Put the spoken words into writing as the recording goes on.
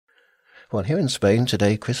Well, here in Spain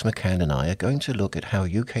today, Chris McCann and I are going to look at how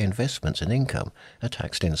UK investments and income are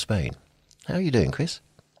taxed in Spain. How are you doing, Chris?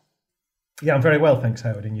 Yeah, I'm very well, thanks,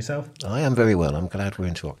 Howard. And yourself? I am very well. I'm glad we're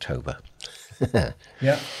into October.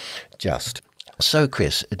 Yeah. Just. So,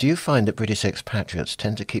 Chris, do you find that British expatriates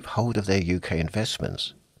tend to keep hold of their UK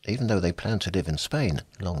investments, even though they plan to live in Spain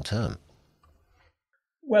long term?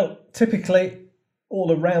 Well, typically, all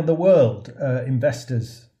around the world,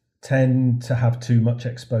 investors tend to have too much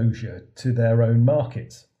exposure to their own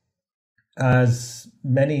markets. As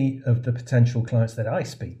many of the potential clients that I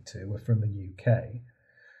speak to are from the UK,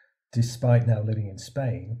 despite now living in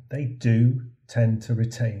Spain, they do tend to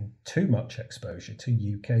retain too much exposure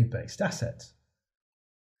to UK-based assets.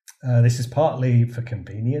 This is partly for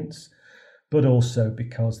convenience, but also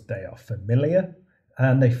because they are familiar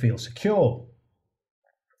and they feel secure.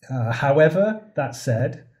 However, that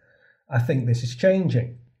said, I think this is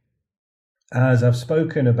changing. As I've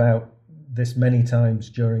spoken about this many times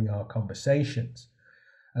during our conversations,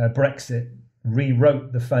 Brexit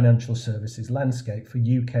rewrote the financial services landscape for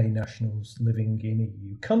UK nationals living in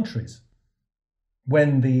EU countries.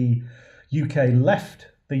 When the UK left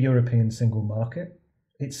the European single market,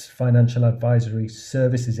 its financial advisory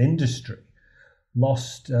services industry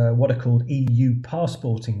lost what are called EU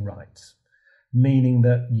passporting rights, meaning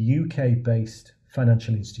that UK-based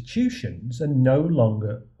financial institutions are no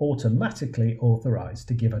longer automatically authorised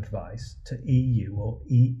to give advice to EU or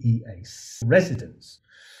EEA residents.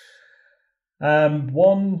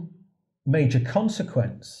 One major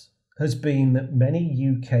consequence has been that many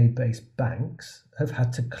UK-based banks have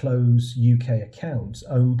had to close UK accounts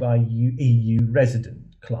owned by EU resident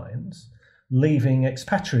clients, leaving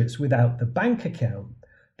expatriates without the bank account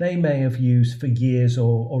they may have used for years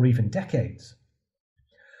or even decades.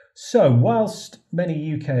 So, whilst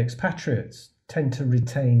many UK expatriates tend to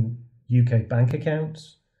retain UK bank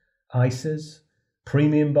accounts, ISAs,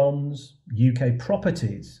 premium bonds, UK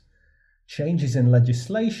properties, changes in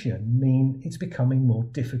legislation mean it's becoming more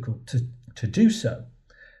difficult to do so,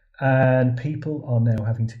 and people are now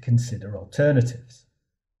having to consider alternatives.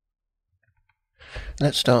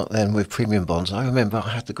 Let's start then with premium bonds. I remember I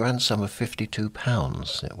had the grand sum of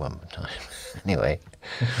 £52 at one time. Anyway,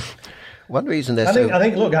 one reason they're I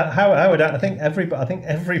think. Look, Howard. I think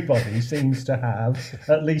everybody seems to have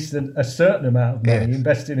at least a certain amount of money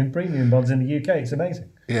invested in premium bonds in the UK. It's amazing.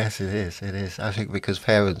 Yes, it is. It is. I think because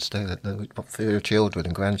parents do that, for their children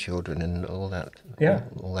and grandchildren and all that. Yeah,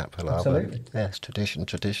 all that palaver. Absolutely. Yes,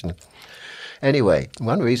 tradition. Anyway,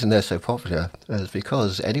 one reason they're so popular is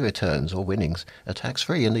because any returns or winnings are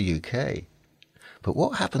tax-free in the UK. But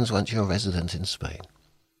what happens once you're a resident in Spain?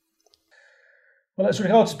 Well, as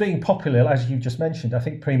regards being popular, as you just mentioned, I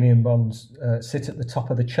think premium bonds sit at the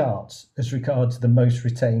top of the charts as regards the most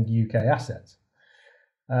retained UK assets.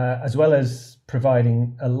 As well as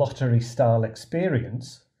providing a lottery-style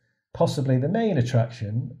experience, possibly the main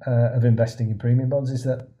attraction of investing in premium bonds is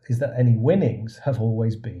that any winnings have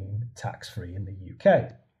always been tax-free in the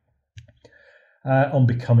UK. On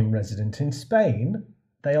becoming resident in Spain,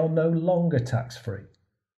 they are no longer tax-free.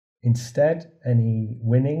 Instead, any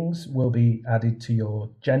winnings will be added to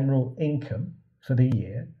your general income for the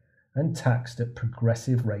year and taxed at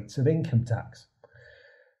progressive rates of income tax.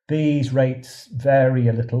 These rates vary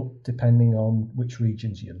a little depending on which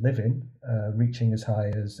regions you live in, reaching as high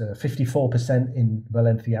as 54% in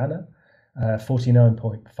Valenciana,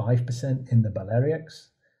 49.5% in the Balearics,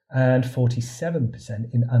 and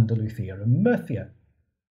 47% in Andalusia and Murcia.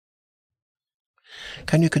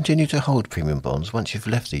 Can you continue to hold premium bonds once you've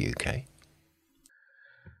left the UK?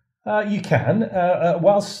 You can.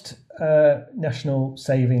 Whilst National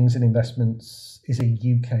Savings and Investments is a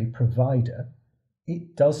UK provider,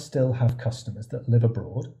 it does still have customers that live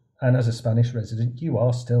abroad, and as a Spanish resident, you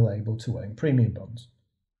are still able to own premium bonds.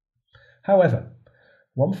 However,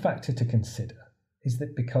 one factor to consider is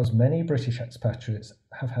that because many British expatriates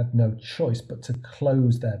have had no choice but to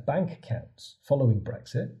close their bank accounts following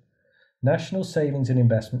Brexit, National Savings and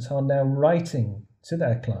Investments are now writing to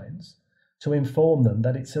their clients to inform them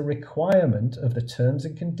that it's a requirement of the terms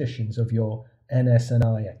and conditions of your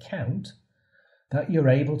NS&I account that you're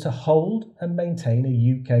able to hold and maintain a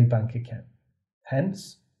UK bank account.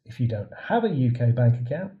 Hence, if you don't have a UK bank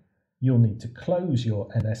account, you'll need to close your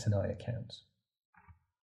NS&I accounts.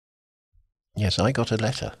 Yes, I got a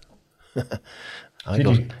letter.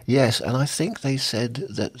 Did you? Yes, and I think they said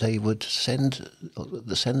that they would send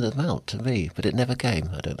them out to me, but it never came,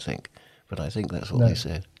 I don't think. But I think that's what they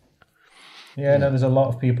said. Yeah, no, there's a lot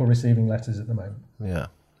of people receiving letters at the moment. Yeah.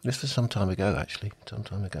 This was some time ago, actually.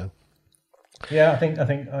 Yeah, I think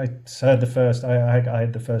I heard the first. I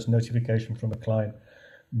had the first notification from a client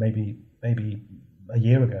maybe a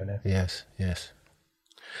year ago now. Yes, yes.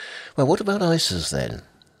 Well, what about ISAs then?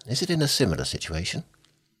 Is it in a similar situation?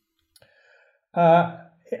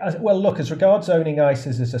 Well, look, as regards owning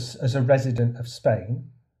ISAs as a resident of Spain,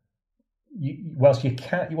 whilst you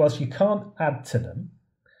can't add to them,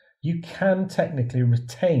 you can technically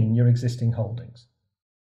retain your existing holdings.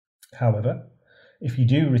 However, if you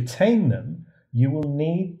do retain them, you will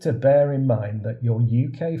need to bear in mind that your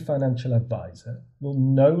UK financial advisor will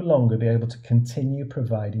no longer be able to continue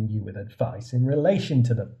providing you with advice in relation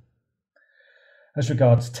to them. As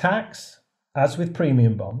regards tax, as with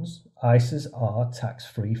premium bonds, ISAs are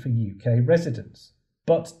tax-free for UK residents,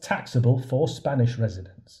 but taxable for Spanish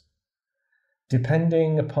residents.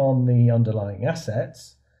 Depending upon the underlying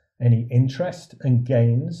assets, any interest and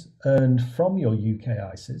gains earned from your UK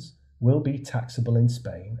ISAs will be taxable in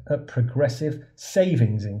Spain at progressive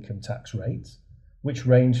savings income tax rates, which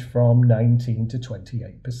range from 19 to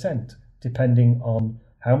 28%, depending on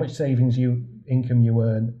how much savings income you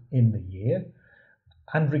earn in the year,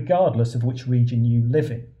 and regardless of which region you live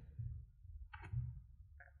in.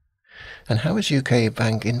 And how is UK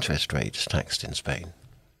bank interest rates taxed in Spain?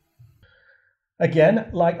 Again,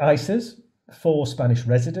 like ISAs, for Spanish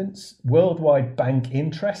residents, worldwide bank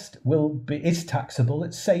interest is taxable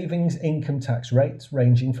at savings income tax rates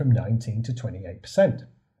ranging from 19 to 28%.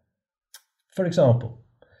 For example,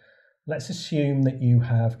 let's assume that you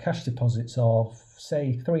have cash deposits of,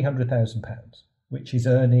 say, £300,000, which is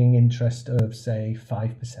earning interest of, say,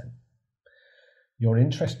 5%. Your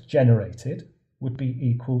interest generated would be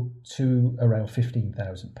equal to around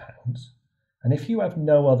 £15,000. And if you have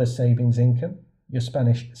no other savings income, your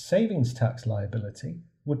Spanish savings tax liability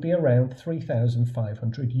would be around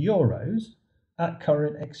 €3,500 at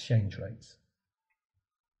current exchange rates.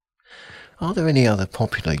 Are there any other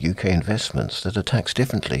popular UK investments that are taxed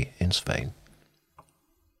differently in Spain?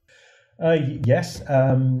 Yes.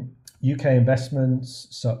 UK investments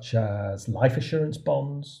such as life assurance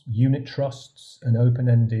bonds, unit trusts, and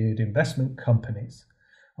open-ended investment companies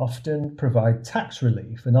often provide tax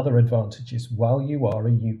relief and other advantages while you are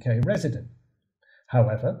a UK resident.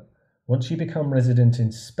 However, once you become resident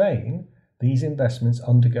in Spain, these investments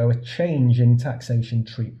undergo a change in taxation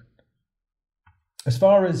treatment. As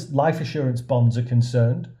far as life assurance bonds are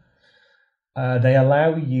concerned, they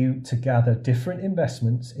allow you to gather different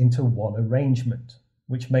investments into one arrangement,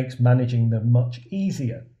 which makes managing them much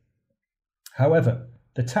easier. However,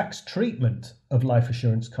 the tax treatment of life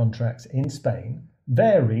assurance contracts in Spain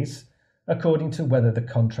varies according to whether the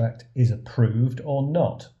contract is approved or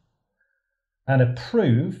not. An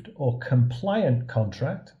approved or compliant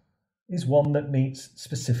contract is one that meets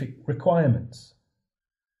specific requirements.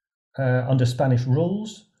 Under Spanish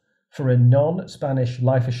rules, for a non-Spanish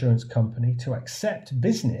life assurance company to accept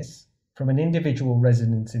business from an individual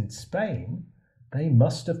resident in Spain, they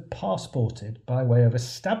must have passported by way of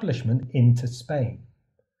establishment into Spain.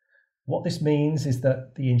 What this means is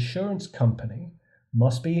that the insurance company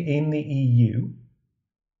must be in the EU,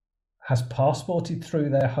 has passported through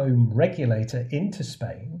their home regulator into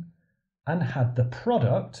Spain, and had the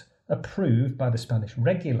product approved by the Spanish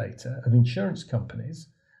regulator of insurance companies,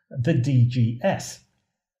 the DGS.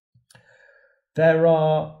 There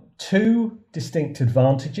are two distinct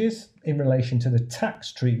advantages in relation to the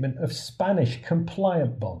tax treatment of Spanish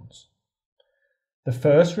compliant bonds. The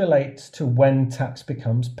first relates to when tax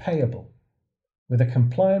becomes payable. With a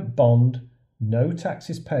compliant bond, no tax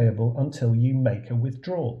is payable until you make a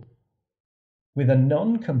withdrawal. With a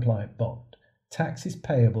non-compliant bond, tax is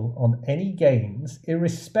payable on any gains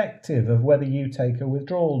irrespective of whether you take a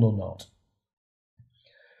withdrawal or not.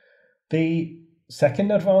 The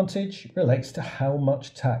second advantage relates to how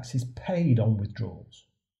much tax is paid on withdrawals.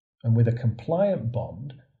 And with a compliant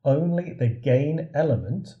bond, only the gain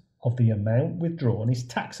element of the amount withdrawn is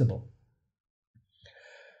taxable.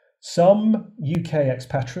 Some UK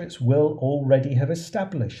expatriates will already have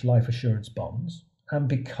established life assurance bonds, and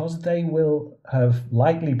because they will have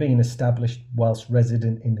likely been established whilst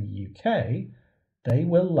resident in the UK, they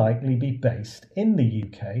will likely be based in the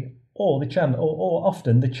UK or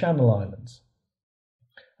often the Channel Islands.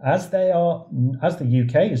 As the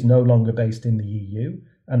UK is no longer based in the EU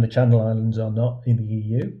and the Channel Islands are not in the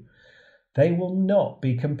EU, they will not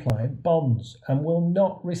be compliant bonds and will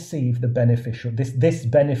not receive this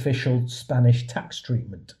beneficial Spanish tax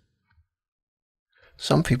treatment.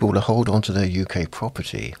 Some people will hold on to their UK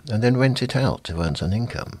property and then rent it out to earn some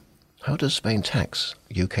income. How does Spain tax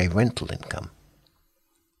UK rental income?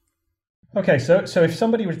 Okay, so if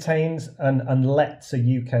somebody retains and lets a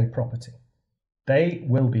UK property, they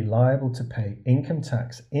will be liable to pay income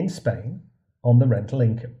tax in Spain on the rental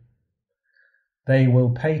income. They will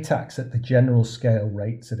pay tax at the general scale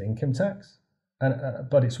rates of income tax.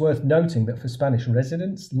 But it's worth noting that for Spanish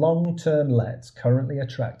residents, long-term lets currently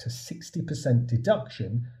attract a 60%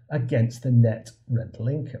 deduction against the net rental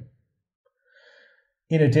income.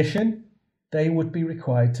 In addition, they would be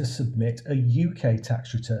required to submit a UK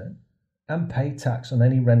tax return and pay tax on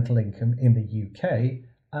any rental income in the UK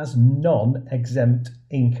as non-exempt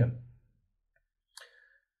income.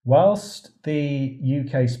 Whilst the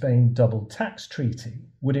UK-Spain double tax treaty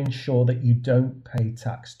would ensure that you don't pay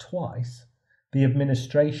tax twice, the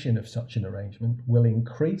administration of such an arrangement will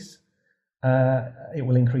increase. It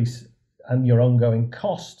will increase, and your ongoing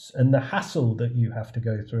costs and the hassle that you have to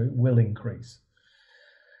go through will increase.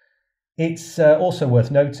 It's also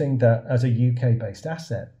worth noting that as a UK-based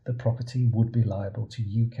asset, the property would be liable to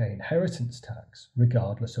UK inheritance tax,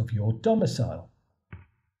 regardless of your domicile.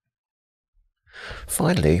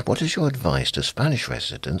 Finally, what is your advice to Spanish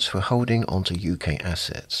residents who are holding onto UK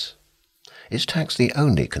assets? Is tax the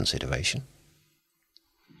only consideration?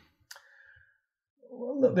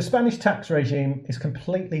 Look, the Spanish tax regime is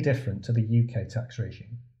completely different to the UK tax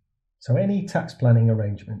regime. So any tax planning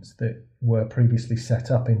arrangements that were previously set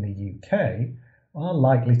up in the UK are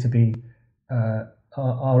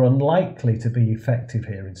unlikely to be effective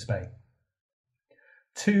here in Spain.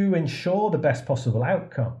 To ensure the best possible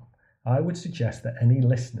outcome, I would suggest that any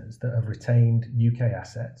listeners that have retained UK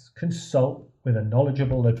assets consult with a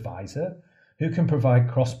knowledgeable advisor who can provide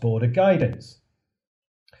cross-border guidance.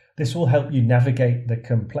 This will help you navigate the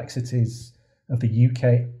complexities of the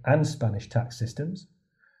UK and Spanish tax systems,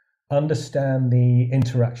 understand the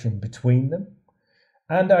interaction between them,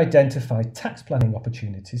 and identify tax planning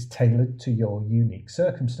opportunities tailored to your unique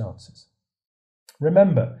circumstances.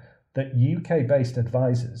 Remember that UK-based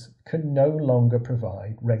advisors can no longer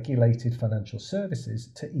provide regulated financial services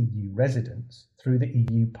to EU residents through the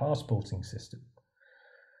EU passporting system.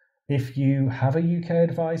 If you have a UK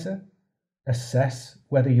advisor, assess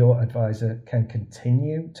whether your advisor can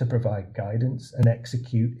continue to provide guidance and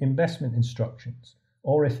execute investment instructions,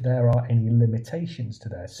 or if there are any limitations to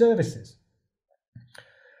their services.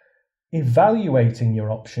 Evaluating your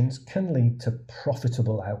options can lead to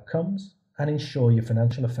profitable outcomes and ensure your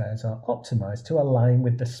financial affairs are optimized to align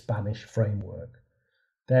with the Spanish framework.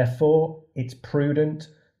 Therefore, it's prudent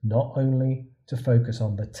not only to focus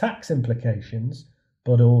on the tax implications,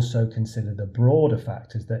 but also consider the broader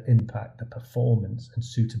factors that impact the performance and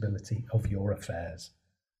suitability of your affairs.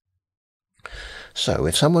 So,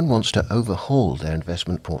 if someone wants to overhaul their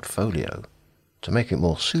investment portfolio to make it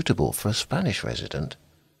more suitable for a Spanish resident,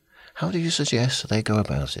 how do you suggest they go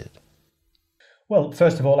about it? Well,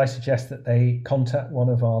 first of all, I suggest that they contact one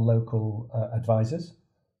of our local advisors.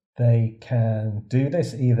 They can do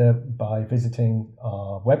this either by visiting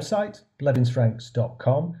our website,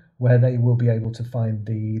 blevinsfranks.com, where they will be able to find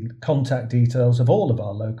the contact details of all of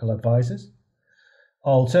our local advisors.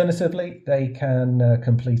 Alternatively, they can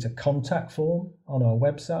complete a contact form on our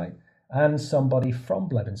website, and somebody from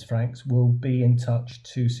Blevins Franks will be in touch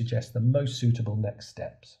to suggest the most suitable next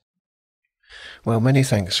steps. Well, many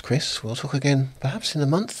thanks, Chris. We'll talk again perhaps in a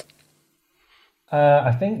month?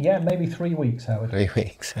 I think, maybe 3 weeks, Howard. 3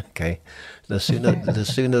 weeks, okay. The sooner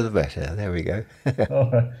the better. There we go.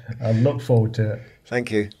 All right. I look forward to it.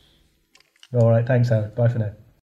 Thank you. All right. Thanks, Howard. Bye for now.